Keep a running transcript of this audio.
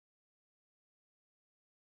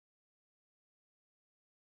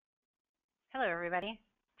Hello, everybody.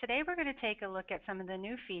 Today we're going to take a look at some of the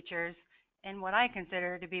new features in what I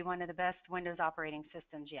consider to be one of the best Windows operating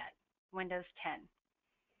systems yet, Windows 10.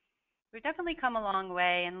 We've definitely come a long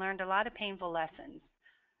way and learned a lot of painful lessons.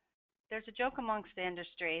 There's a joke amongst the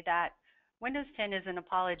industry that Windows 10 is an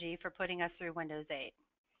apology for putting us through Windows 8.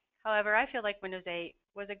 However, I feel like Windows 8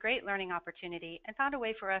 was a great learning opportunity and found a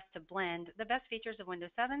way for us to blend the best features of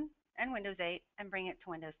Windows 7 and Windows 8 and bring it to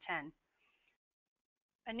Windows 10.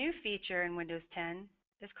 A new feature in Windows 10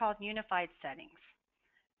 is called Unified Settings.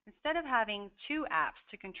 Instead of having two apps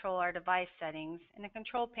to control our device settings in the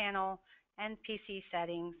control panel and PC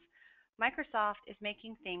settings, Microsoft is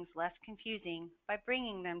making things less confusing by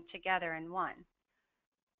bringing them together in one.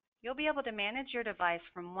 You'll be able to manage your device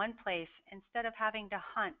from one place instead of having to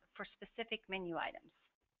hunt for specific menu items.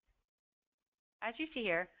 As you see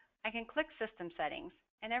here, I can click System Settings,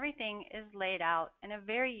 and everything is laid out in a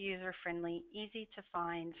very user-friendly,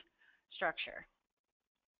 easy-to-find structure.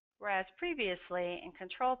 Whereas previously in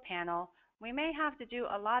Control Panel, we may have to do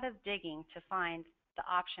a lot of digging to find the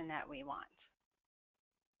option that we want.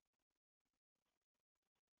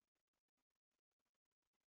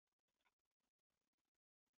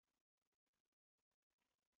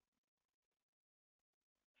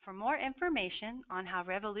 For more information on how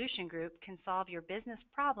Revolution Group can solve your business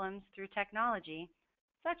problems through technology,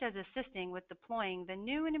 such as assisting with deploying the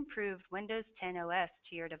new and improved Windows 10 OS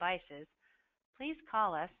to your devices, please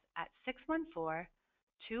call us at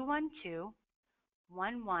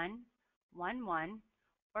 614-212-1111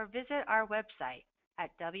 or visit our website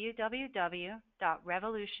at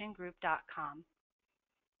www.revolutiongroup.com.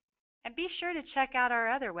 And be sure to check out our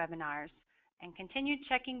other webinars and continue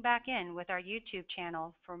checking back in with our YouTube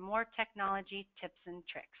channel for more technology tips and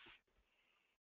tricks.